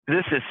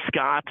This is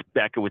Scott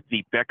Becker with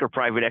the Becker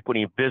Private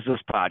Equity and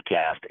Business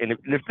Podcast. And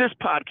if this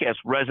podcast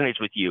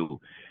resonates with you,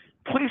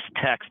 please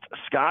text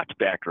Scott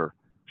Becker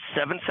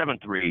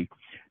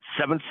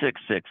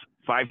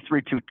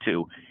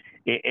 773-766-5322.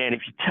 And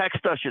if you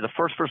text us, you're the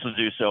first person to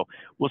do so.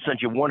 We'll send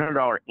you a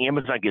 $100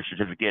 Amazon gift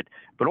certificate,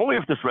 but only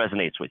if this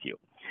resonates with you.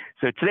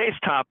 So today's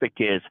topic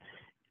is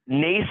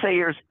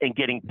naysayers and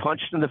getting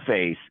punched in the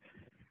face,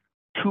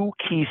 2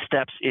 key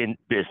steps in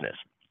business.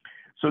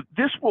 So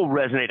this will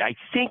resonate, I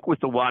think,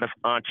 with a lot of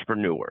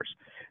entrepreneurs.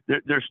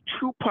 There's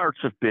 2 parts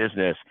of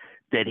business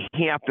that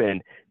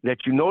happen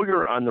that you know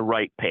you're on the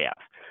right path.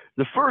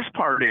 The first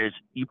part is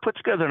you put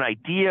together an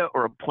idea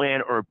or a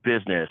plan or a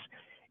business,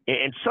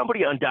 and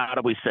somebody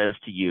undoubtedly says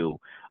to you,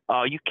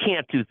 you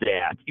can't do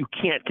that. You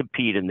can't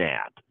compete in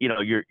that. You know,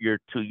 you're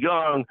too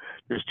young.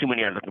 There's too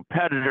many other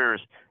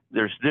competitors.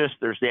 There's this,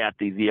 there's that,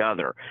 the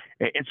other.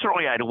 And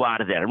certainly I had a lot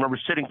of that. I remember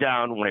sitting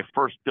down when I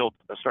first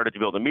started to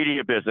build a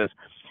media business,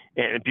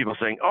 and people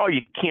saying, oh,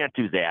 you can't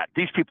do that.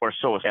 These people are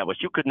so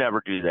established. You could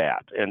never do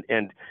that. And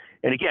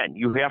again,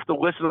 you have to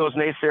listen to those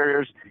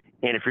naysayers.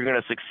 And if you're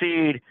going to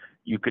succeed,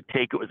 you could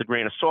take it with a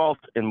grain of salt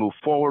and move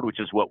forward, which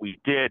is what we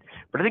did.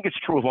 But I think it's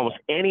true of almost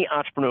any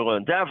entrepreneurial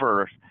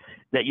endeavor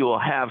that you will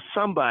have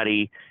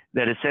somebody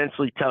that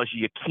essentially tells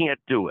you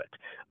can't do it.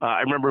 I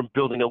remember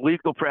building a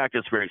legal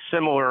practice very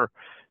similar,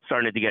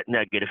 starting to get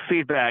negative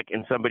feedback,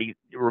 and somebody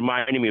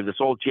reminding me of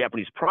this old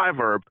Japanese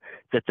proverb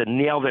that the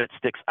nail that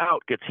sticks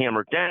out gets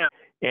hammered down.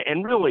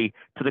 And really,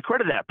 to the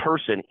credit of that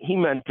person, he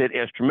meant it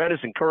as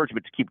tremendous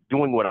encouragement to keep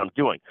doing what I'm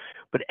doing.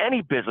 But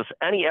any business,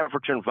 any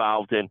effort you're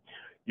involved in,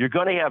 you're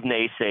going to have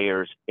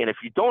naysayers. And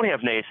if you don't have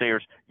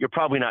naysayers, you're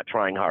probably not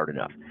trying hard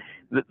enough.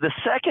 The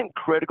second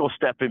critical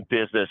step in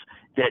business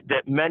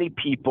that many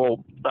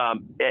people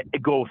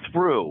go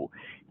through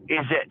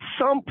is at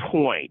some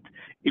point,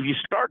 if you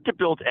start to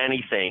build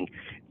anything,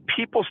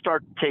 people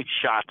start to take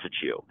shots at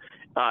you.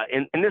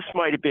 And this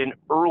might have been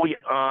early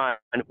on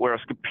where I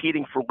was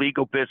competing for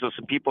legal business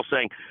and people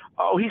saying,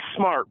 oh, he's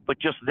smart, but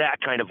just that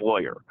kind of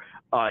lawyer.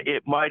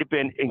 It might have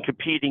been in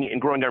competing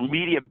and growing our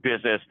media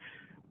business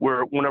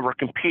where one of our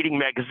competing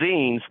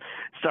magazines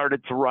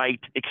started to write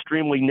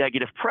extremely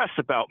negative press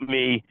about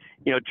me,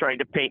 you know, trying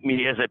to paint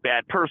me as a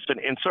bad person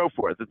and so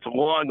forth. It's a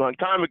long, long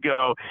time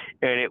ago,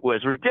 and it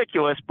was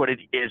ridiculous, but it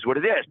is what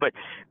it is. But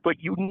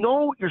you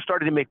know you're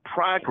starting to make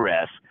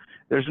progress.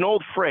 There's an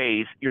old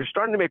phrase, you're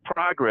starting to make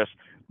progress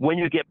when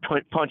you get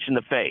punched in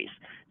the face.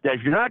 That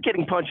if you're not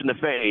getting punched in the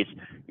face,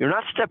 you're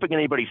not stepping on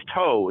anybody's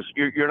toes,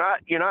 you're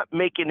not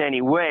making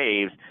any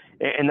waves,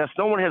 and thus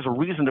no one has a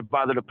reason to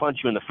bother to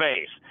punch you in the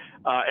face.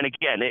 And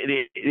again,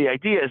 the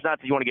idea is not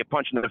that you want to get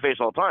punched in the face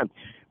all the time,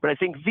 but I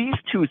think these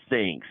 2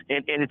 things,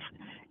 and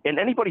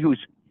anybody who's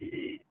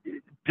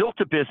built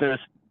a business,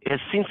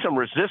 has seen some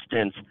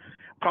resistance,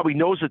 probably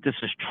knows that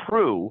this is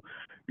true.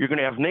 You're going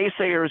to have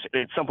naysayers,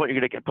 and at some point you're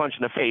going to get punched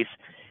in the face.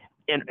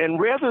 And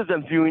rather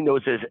than viewing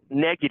those as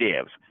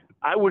negatives,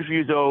 I would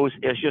view those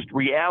as just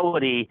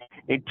reality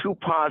and 2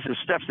 positive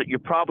steps that you're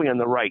probably on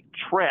the right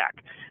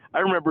track. I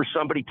remember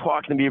somebody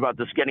talking to me about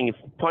this getting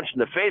punched in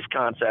the face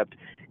concept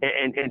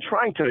and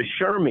trying to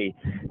assure me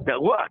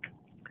that, look,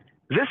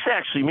 this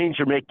actually means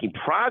you're making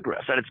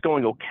progress, that it's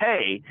going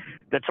okay,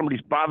 that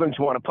somebody's bothering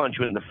to want to punch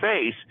you in the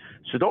face.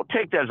 So don't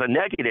take that as a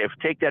negative.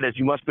 Take that as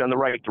you must be on the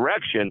right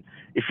direction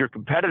if your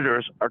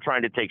competitors are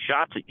trying to take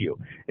shots at you.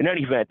 In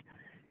any event,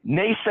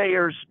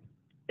 naysayers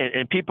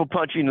and people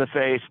punching you in the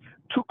face,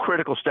 2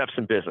 critical steps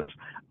in business.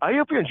 I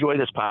hope you enjoy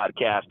this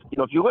podcast. You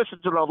know, if you listen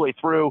to it all the way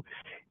through,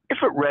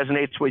 if it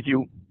resonates with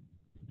you,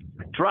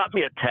 drop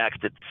me a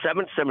text at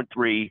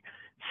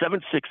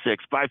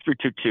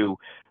 773-766-5322.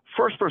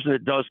 First person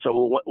that does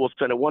so, we'll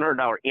send a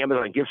 $100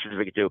 Amazon gift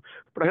certificate to.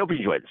 But I hope you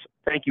enjoy this.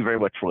 Thank you very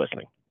much for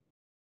listening.